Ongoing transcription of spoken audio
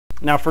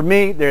Now for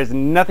me, there's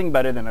nothing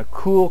better than a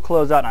cool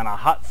closeout on a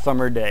hot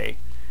summer day.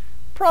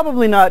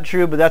 Probably not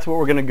true, but that's what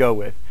we're going to go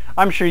with.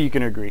 I'm sure you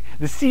can agree.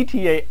 The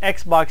CTA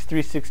Xbox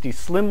 360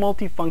 Slim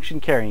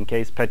Multifunction Carrying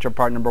Case, Petra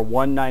part number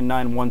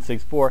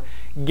 199164,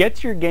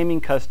 gets your gaming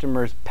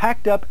customers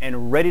packed up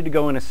and ready to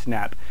go in a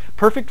snap.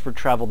 Perfect for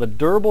travel, the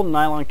durable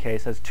nylon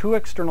case has 2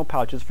 external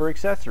pouches for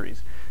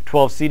accessories,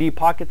 12 CD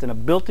pockets, and a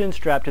built-in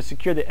strap to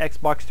secure the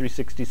Xbox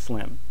 360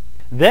 Slim.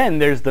 Then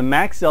there's the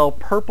Maxell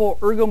Purple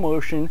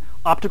ErgoMotion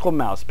Optical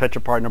Mouse,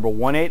 Petra part number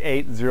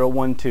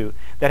 188012,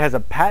 that has a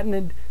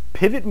patented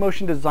pivot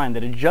motion design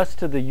that adjusts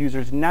to the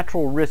user's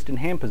natural wrist and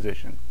hand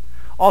position.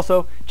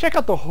 Also, check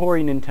out the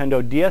Hori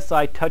Nintendo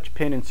DSi Touch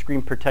Pin and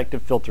Screen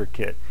Protective Filter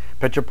Kit,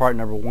 Petra part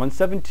number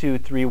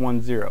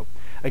 172310,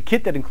 a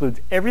kit that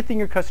includes everything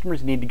your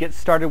customers need to get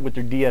started with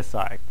their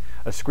DSi,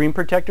 a screen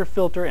protector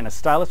filter, and a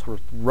stylus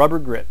with rubber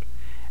grip.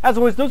 As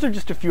always, those are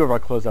just a few of our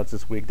closeouts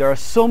this week. There are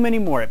so many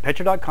more at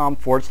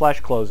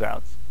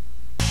petra.com/closeouts.